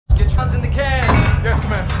Guns in the can. Yes,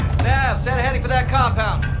 Commander. Nav, set a heading for that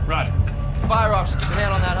compound. Roger. Fire officer, keep a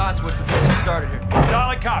hand on that hot switch. We're just getting started here.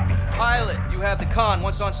 Solid copy. Pilot, you have the con.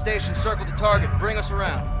 Once on station, circle the target. Bring us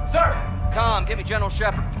around. Sir. Com, get me General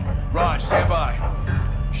Shepard. Raj, stand by.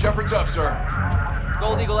 Shepard's up, sir.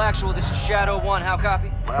 Gold Eagle Actual, this is Shadow 1. How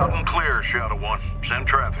copy? Loud and clear, Shadow 1. Send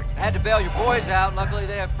traffic. I had to bail your boys out. Luckily,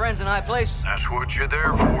 they have friends in high places. That's what you're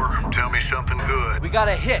there for. Tell me something good. We got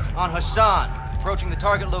a hit on Hassan. Approaching the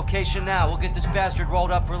target location now. We'll get this bastard rolled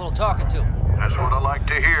up for a little talking to. That's what I like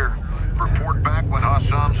to hear. Report back when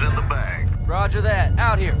Hassan's in the bag. Roger that.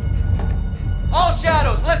 Out here. All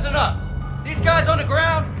Shadows, listen up. These guys on the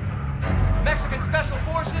ground, Mexican Special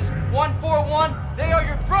Forces, 141, they are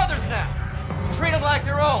your brothers now. Treat them like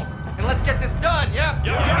your own. And let's get this done, yeah?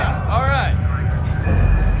 Yeah. All right.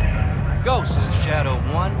 Ghost, this is Shadow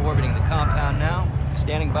 1, orbiting the compound now.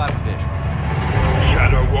 Standing by for visual.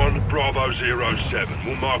 Shadow 1, Bravo 07.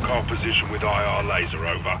 We'll mark our position with IR laser,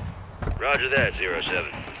 over. Roger that, 07.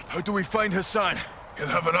 How do we find Hassan? He'll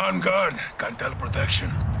have an armed guard. Can't tell protection.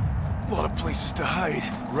 A lot of places to hide.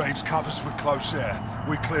 Range covers with close air.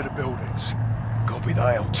 We clear the buildings. Copy the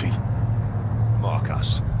ILT. Mark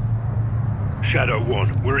us. Shadow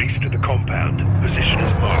 1, we're east of the compound. Position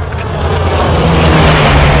is marked.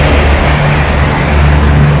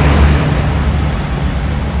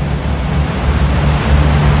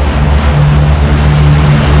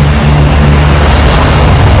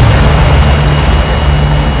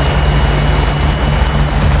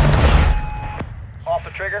 Off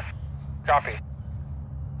the trigger. Copy.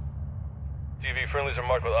 TV friendlies are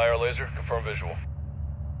marked with IR laser. Confirm visual.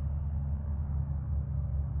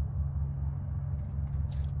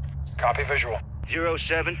 Copy visual.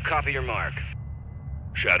 07, copy your mark.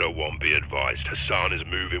 Shadow 1, be advised. Hassan is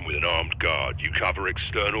moving with an armed guard. You cover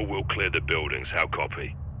external, we'll clear the buildings. How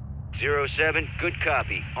copy? 07, good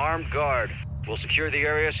copy. Armed guard. We'll secure the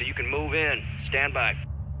area so you can move in. Stand by.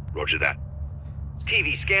 Roger that.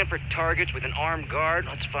 TV, scan for targets with an armed guard.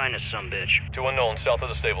 Let's find us some bitch. 2 unknown south of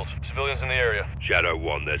the stables. Civilians in the area. Shadow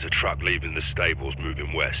 1, there's a truck leaving the stables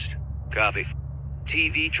moving west. Copy.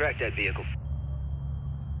 TV, track that vehicle.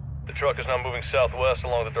 The truck is now moving southwest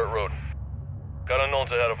along the dirt road. Got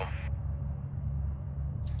unknowns ahead of them.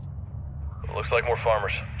 Looks like more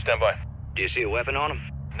farmers. Stand by. Do you see a weapon on them?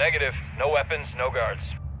 Negative. No weapons, no guards.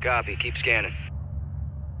 Copy, keep scanning.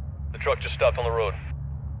 The truck just stopped on the road.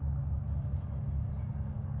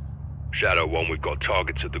 Shadow 1, we've got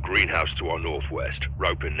targets at the greenhouse to our northwest.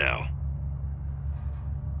 Roping now.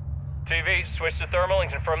 TV, switch to thermal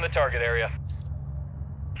and confirm the target area.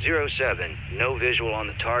 07, no visual on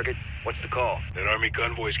the target. What's the call? An army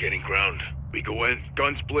convoy's getting ground. We go in,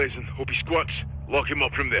 guns blazing, hope he squats. Lock him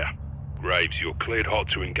up from there. Graves, you're cleared hot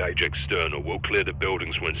to engage external. We'll clear the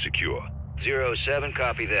buildings when secure. 07,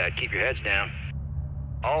 copy that. Keep your heads down.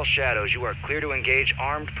 All Shadows, you are clear to engage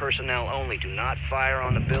armed personnel only. Do not fire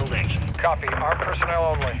on the buildings. Copy. Armed personnel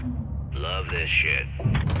only. Love this shit.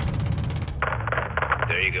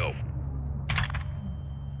 There you go.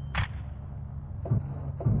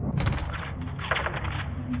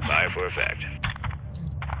 Fire for effect.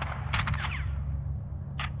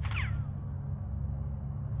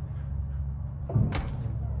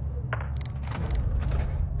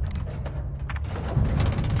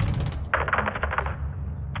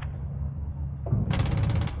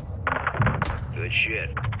 Good shit.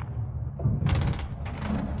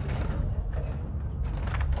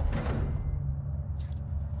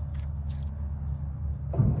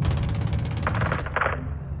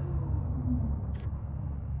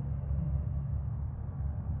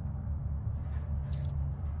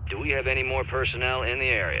 Do we have any more personnel in the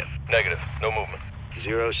area? Negative. No movement.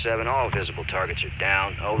 07, all visible targets are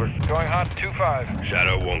down. Over. Going hot, 2-5.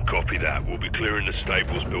 Shadow 1, copy that. We'll be clearing the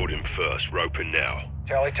stables building first. Roping now.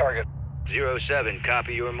 Tally target. 07,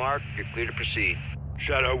 copy your mark. You're clear to proceed.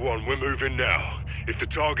 Shadow 1, we're moving now. If the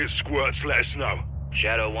target squirts, let us know.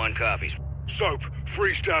 Shadow 1 copies. Soap,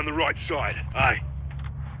 freeze down the right side. Aye.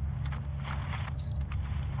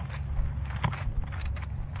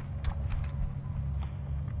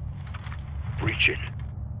 Breaching.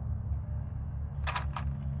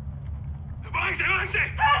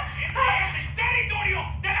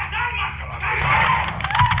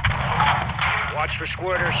 Watch for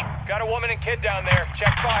squirters. Got a woman and kid down there.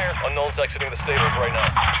 Check fire. Unknowns exiting the stables right now.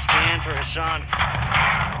 Scan for Hassan.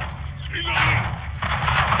 Reloading.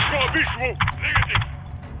 Got a visual. Negative.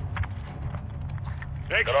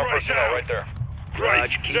 Got our personnel right there.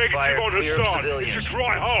 Raj, keep fire on clear of Hassan. civilians. It's a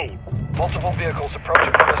dry hole. Multiple vehicles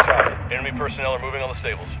approaching from the south. Enemy personnel are moving on the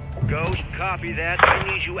stables. Ghost, copy that. I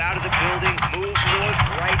need you out of the building. Move north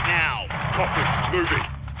right now. Copy. Moving.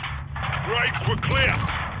 Graves, we're clear.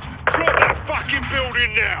 Drop that fucking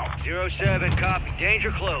building now. 07, copy.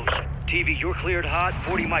 Danger close. TV, you're cleared hot.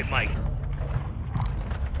 40 Mike.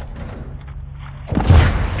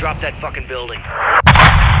 Drop that fucking building.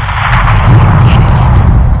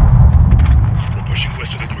 We're pushing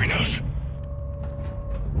west of the greenhouse.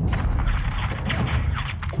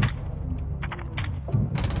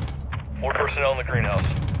 More personnel in the greenhouse.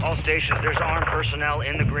 All stations, there's armed personnel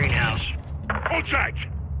in the greenhouse. Contact!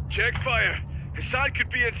 Check fire. Hassan could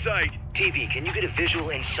be inside. TV, can you get a visual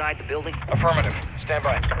inside the building? Affirmative. Stand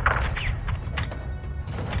by.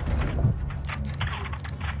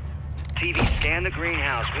 TV, scan the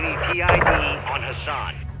greenhouse. We need PID on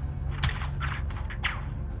Hassan.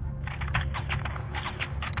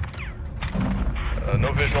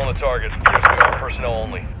 No visual on the target. Appears to be all personnel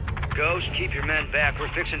only. Ghost, keep your men back. We're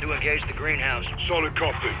fixing to engage the greenhouse. Solid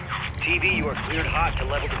copy. TV, you are cleared hot to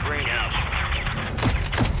level the greenhouse.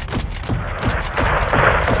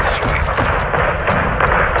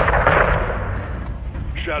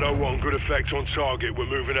 Shadow 1, good effect on target. We're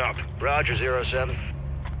moving up. Roger, 07.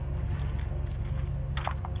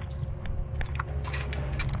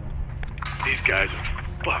 These guys are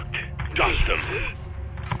fucked. Dust them.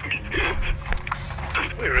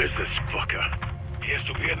 Where is this fucker? He has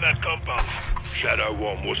to be in that compound. Shadow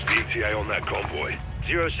 1, what's the ETA on that convoy?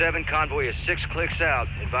 07, convoy is 6 clicks out.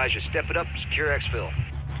 Advise you step it up, secure exfil.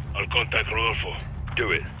 I'll contact Rodolfo.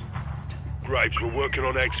 Do it. Graves, we're working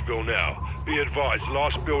on exfil now. Be advised,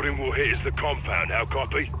 last building we'll hit is the compound. How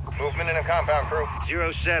copy? Movement in the compound, crew.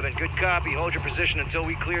 07, good copy. Hold your position until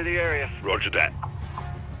we clear the area. Roger that.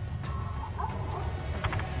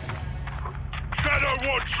 Shadow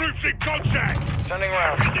 1, troops in contact! Sending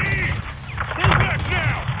rounds. Move back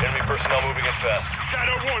now! Enemy personnel moving in fast.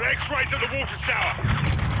 Shadow 1, X-ray to the water tower!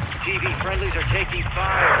 TV, friendlies are taking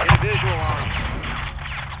fire. Get a visual on them.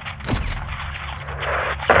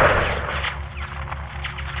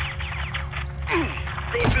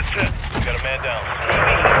 Go to 10. Got a man down. TV,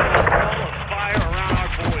 wall of fire around our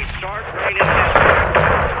boys. Start raining down.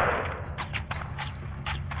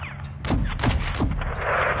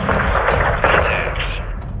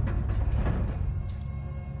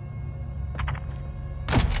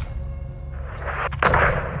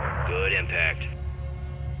 Good impact.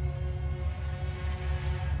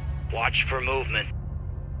 Watch for movement.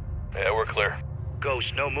 Yeah, we're clear.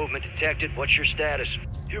 Ghost, no movement detected. What's your status?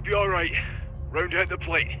 You'll be alright. Round out the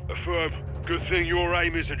plate. Affirm. Good thing your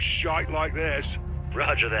aim isn't shite like theirs.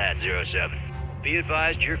 Roger that, 07. Be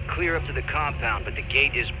advised you're clear up to the compound, but the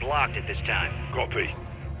gate is blocked at this time. Copy.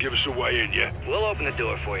 Give us a way in, yeah? We'll open the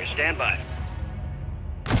door for you. Stand by.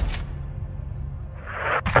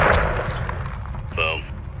 Boom.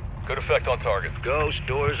 Good effect on target. Ghost,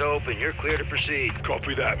 doors open. You're clear to proceed.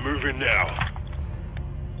 Copy that. Move in now.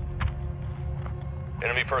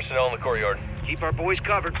 Enemy personnel in the courtyard. Keep our boys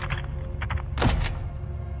covered.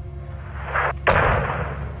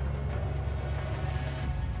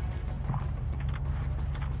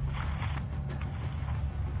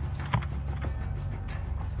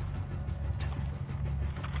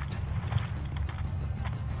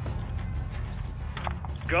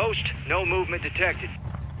 Ghost, no movement detected.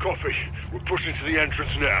 Copy. We're pushing to the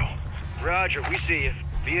entrance now. Roger, we see you.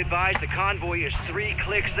 Be advised the convoy is 3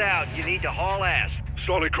 clicks out. You need to haul ass.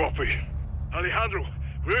 Solid copy. Alejandro,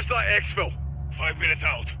 where's that exfil? 5 minutes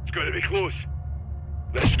out. It's going to be close.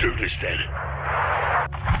 Let's do this then.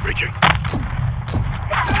 Reaching.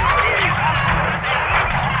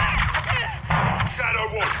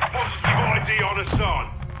 Shadow 1, positive ID on Hassan.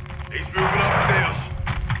 He's moving upstairs.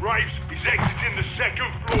 Graves, he's exiting the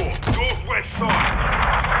 2nd floor, northwest side.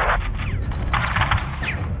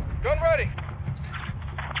 Gun ready.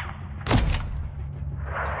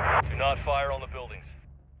 Do not fire on the buildings.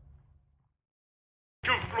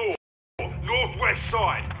 2nd floor, northwest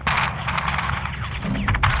side.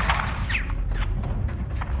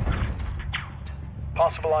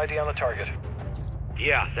 Possible ID on the target.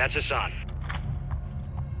 Yeah, that's Hassan.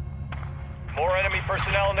 More enemy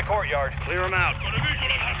personnel in the courtyard. Clear them out. Got a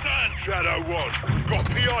visual on Hassan. Shadow 1, got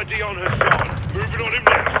PID on Hassan. Moving on him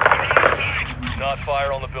next. Do not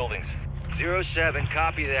fire on the buildings. 07,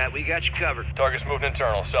 copy that. We got you covered. Target's moving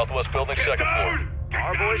internal. Southwest building, 2nd floor.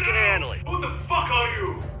 Our boys can handle it. Who the fuck are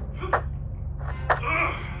you?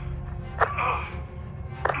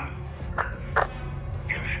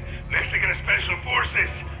 Mexican Special Forces,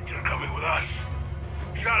 you're coming with us.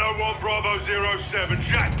 Shadow 1 Bravo 07,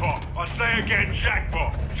 jackpot. I say again,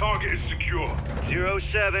 jackpot. Target is secure.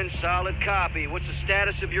 07, solid copy. What's the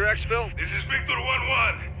status of your exfil? This is Victor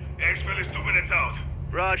 1-1. Exfil is 2 minutes out.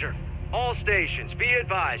 Roger. All stations, be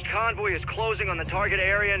advised, convoy is closing on the target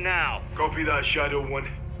area now. Copy that, Shadow 1.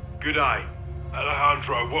 Good eye.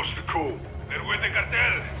 Alejandro, what's the call? They're with the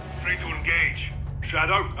cartel. Free to engage.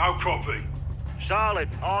 Shadow, how copy? Solid.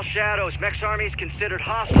 All shadows. Mex Army is considered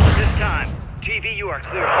hostile at this time. TV, you are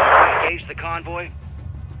clear to engage the convoy.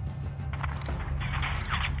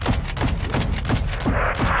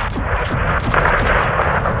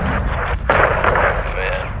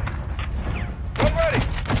 I'm ready.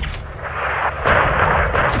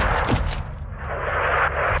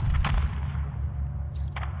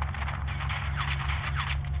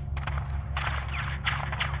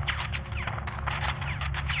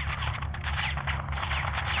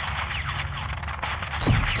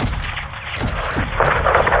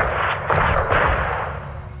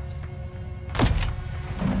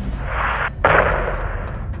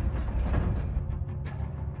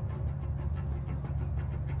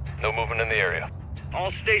 No movement in the area.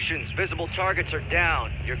 All stations, visible targets are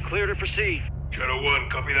down. You're clear to proceed. Shadow 1,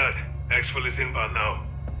 copy that. Exfil is inbound now.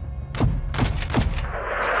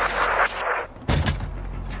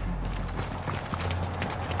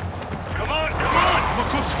 Come on, come on! I'm a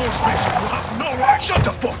good sportsman. We'll have no right. Shut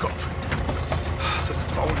the fuck up! Se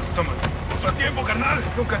te va una zona. Usa tiempo, carnal.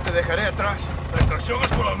 Nunca te dejaré atrás. La extracción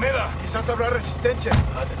es por Almeda. Quizás habrá resistencia.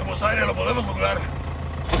 Tenemos aire, lo podemos lograr.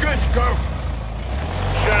 Good, go!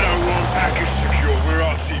 Shadow 1, package secure. We're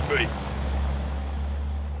RCB.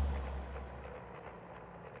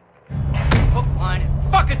 Hook, line,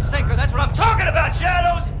 and fucking sinker. That's what I'm talking about,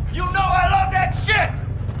 Shadows! You know I love that shit!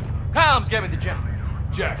 Comms, give me the gem.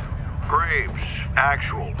 Jack. Graves,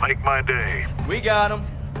 actual, make my day. We got him.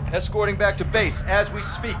 Escorting back to base as we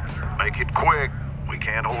speak. Make it quick. We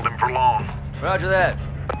can't hold him for long. Roger that.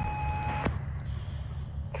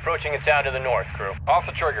 Approaching a town to the north, crew. Off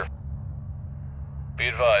the trigger. Be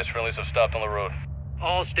advised, friendlies have stopped on the road.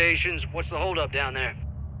 All stations, what's the holdup down there?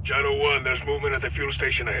 Shadow 1, there's movement at the fuel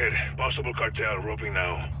station ahead. Possible cartel, roping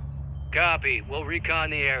now. Copy. We'll recon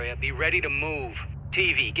the area. Be ready to move.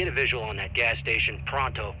 TV, get a visual on that gas station.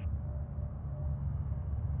 Pronto.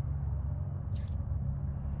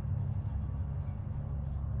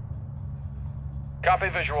 Copy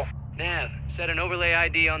visual. Nav, set an overlay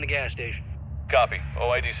ID on the gas station. Copy.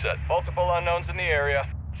 OID set. Multiple unknowns in the area.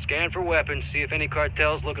 Scan for weapons, see if any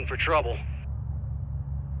cartel's looking for trouble.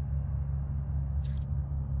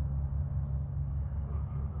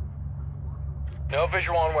 No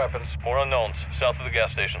visual on weapons. More unknowns. South of the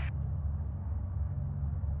gas station.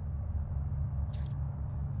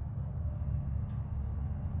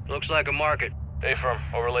 Looks like a market. A-firm.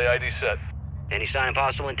 Overlay ID set. Any sign of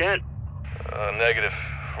hostile intent? Negative.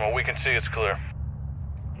 From what we can see, it's clear.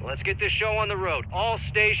 Let's get this show on the road. All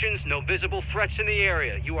stations, no visible threats in the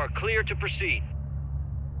area. You are clear to proceed.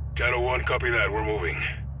 Shadow 1, copy that. We're moving.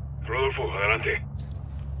 Rodolfo, adelante.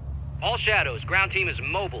 All shadows, ground team is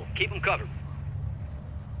mobile. Keep them covered.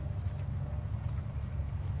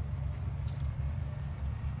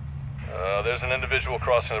 There's an individual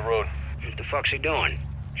crossing the road. What the fuck's he doing?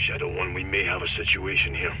 Shadow 1, we may have a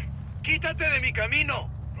situation here. Quítate de mi camino!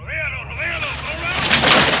 Rodéalo, rodéalo, go around!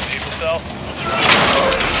 Vehicle south.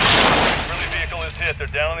 Friendly vehicle is hit. They're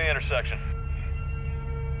down on the intersection.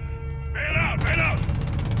 Bail out, bail out!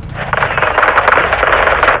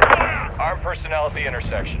 Armed personnel at the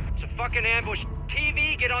intersection. It's a fucking ambush.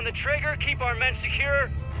 TV, get on the trigger, keep our men secure.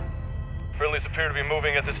 Friendlies appear to be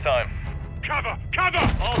moving at this time. Cover, cover!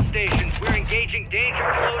 All stations, we're engaging danger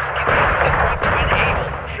close. Keep us when able.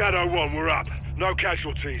 Shadow 1, we're up. No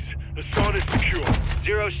casualties. The sign is secure.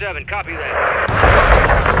 07, copy that.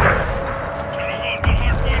 Shadow 1, the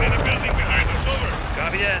hard point in the building behind us, over.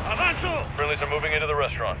 Copy that. Avanzo! Friendlies are moving into the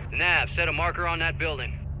restaurant. Nav, set a marker on that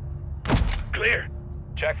building. Clear.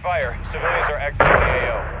 Check fire. Civilians are exiting the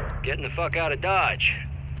AO. Getting the fuck out of Dodge.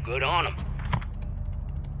 Good on them.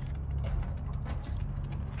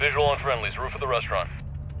 Visual on friendlies. Roof of the restaurant.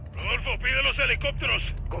 Rodolfo, pide los helicópteros.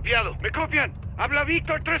 Copiado. ¿Me copian? Habla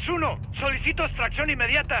Víctor 3-1. Solicito extracción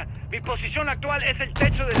inmediata. Mi posición actual es el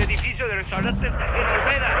techo del edificio de restaurantes en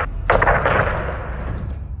Olveda.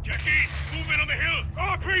 Jackie, movement on the hill.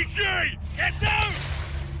 RPG! Get down!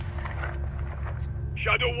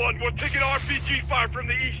 Shadow 1, we're taking RPG fire from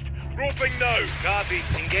the east. Roping now. Copy.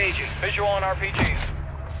 Engaging. Visual on RPGs.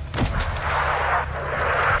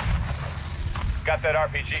 Got that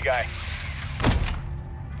RPG guy.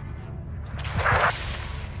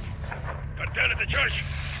 Cartel at the church.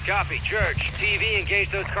 Copy. Church. TV,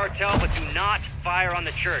 engage those cartel, but do not fire on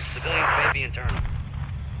the church. Civilians may be internal.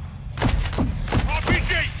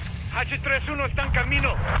 RPG! H31 está en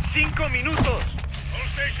camino. 5 minutos. All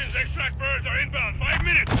stations, extract birds are inbound. 5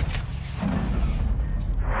 minutes.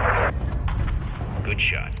 Good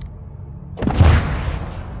shot.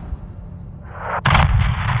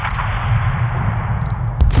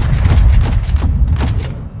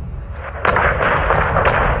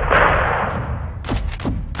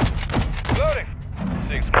 Loading.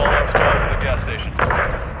 Seeing small arms coming from the gas station.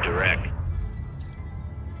 Direct.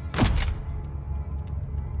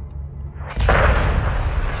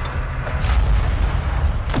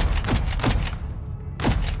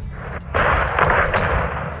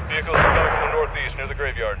 Vehicles are coming from the northeast near the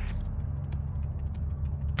graveyard.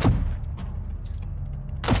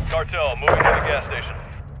 Cartel moving to the gas station.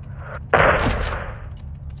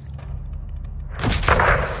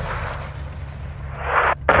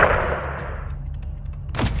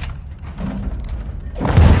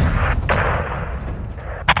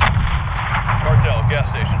 Cartel, gas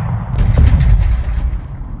station.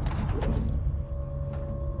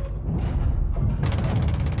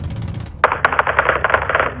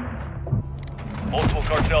 Multiple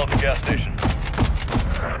cartel at the gas station.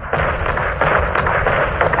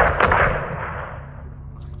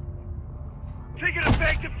 Taking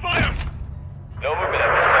effective fire! No movement at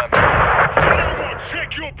this time. Everyone, check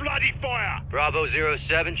your bloody fire! Bravo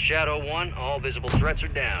 07, Shadow 1, all visible threats are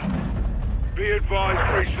down. Be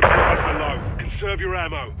advised, free supplies below. Conserve your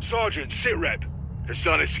ammo. Sergeant, sit rep.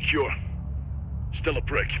 Hassan is secure. Still a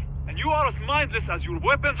prick. And you are as mindless as your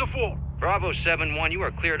weapons of war. Bravo 7-1, you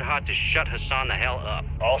are cleared hot to shut Hassan the hell up.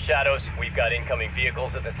 All shadows, we've got incoming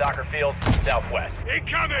vehicles at the soccer field, southwest.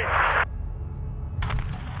 Incoming!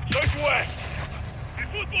 Southwest! The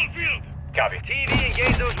football field! Copy. TV,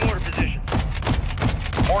 engage those mortar positions.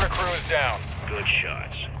 Mortar crew is down. Good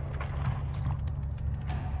shots.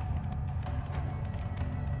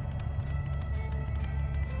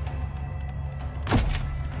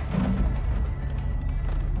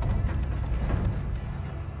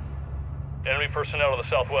 Enemy personnel to the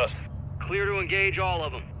southwest. Clear to engage all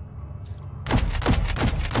of them.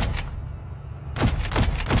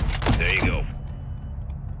 There you go.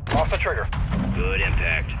 Off the trigger. Good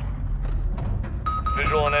impact.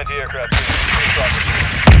 Visual on anti-aircraft.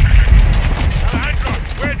 Alejandro,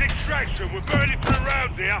 where's extraction? We're burning through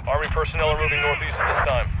rounds here. Army personnel are moving northeast at this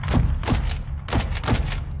time.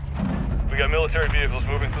 We got military vehicles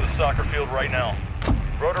moving through the soccer field right now.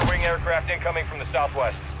 Rotor wing aircraft incoming from the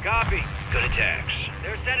southwest. Copy. Good attacks.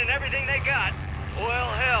 They're sending everything they got.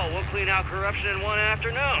 Well, hell, we'll clean out corruption in one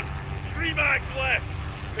afternoon. 3 mags left.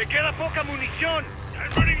 Me queda poca munición. I'm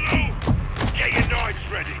running low. Get your knives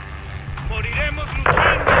ready. Moriremos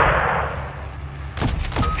luchando.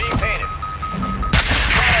 We're being painted.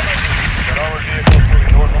 Got armored vehicles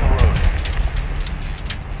moving north on the road.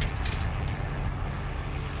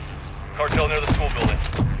 Cartel near the school building.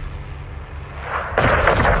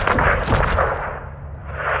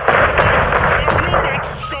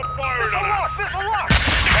 Stop firing on us. Missile lock!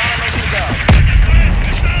 Down.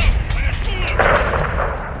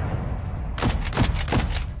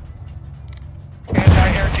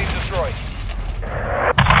 Anti-air team destroyed.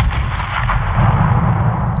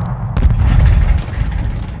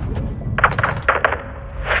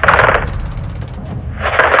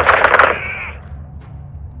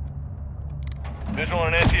 Visual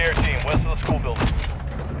on an anti-air team west of the school building.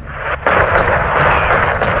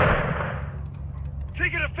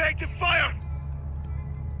 Taking effective fire.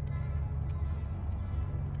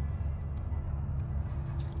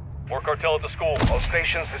 More cartel at the school. All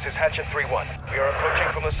stations, this is Hatchet 3-1. We are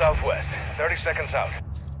approaching from the southwest. 30 seconds out.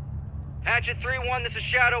 Hatchet 3-1, this is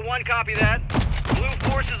Shadow 1, copy that. Blue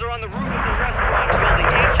forces are on the roof of the restaurant building.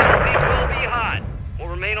 HLZ will be hot. We'll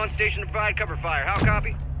remain on station to provide cover fire. How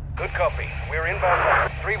copy? Good copy. We're inbound now.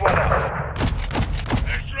 3-1 out.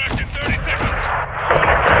 Extraction 30 seconds.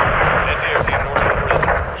 Anti-air team north of the prison.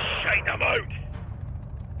 Shite them out.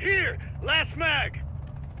 Here, last mag.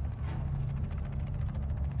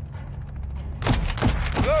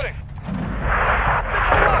 Loading.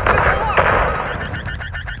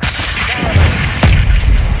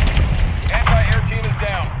 Anti-air team is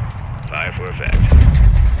down. Fire for effect.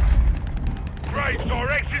 Graves,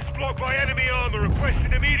 our exit's blocked by enemy armor.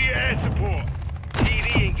 Requesting immediate air support.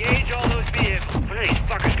 TV, engage all those vehicles. When are these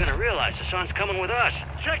fuckers gonna realize Hassan's coming with us?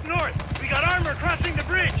 Check north. We got armor crossing the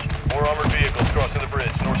bridge. More armored vehicles crossing the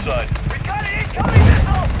bridge, north side. We got an incoming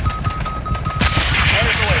missile!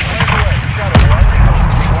 Fires away. Shadow,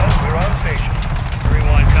 we're on station.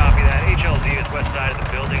 3-1, copy that. HLZ is west side of the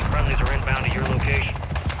building. Friendlies are inbound to your location.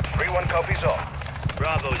 3-1 copies all.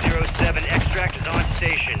 Bravo 07, extract is on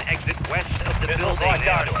station. Exit west of the Missiles building. locked They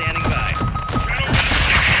are onto it. standing by.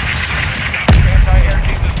 Anti-air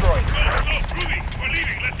team destroyed. Go, Ruby. We're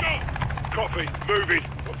leaving. Let's go. Copy. Moving.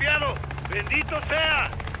 Copiado. Bendito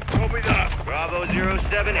sea. Copy that. Bravo 07,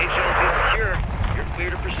 HLZ secure. You're clear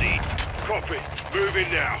to proceed. Copy. Moving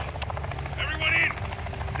now. Everyone in.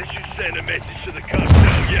 This should send a message to the cartel,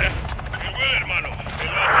 yeah? We will, hermano.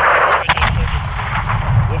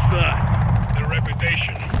 What's that? Their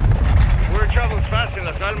reputation. We're in trouble fast in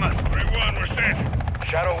Las Almas. 3-1, we're set.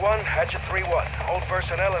 Shadow 1, Hatchet 3-1. Hold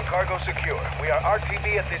personnel and cargo secure. We are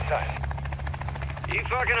RTB at this time. You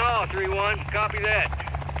fucking haul, 3-1. Copy that.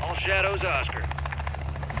 All shadows, Oscar.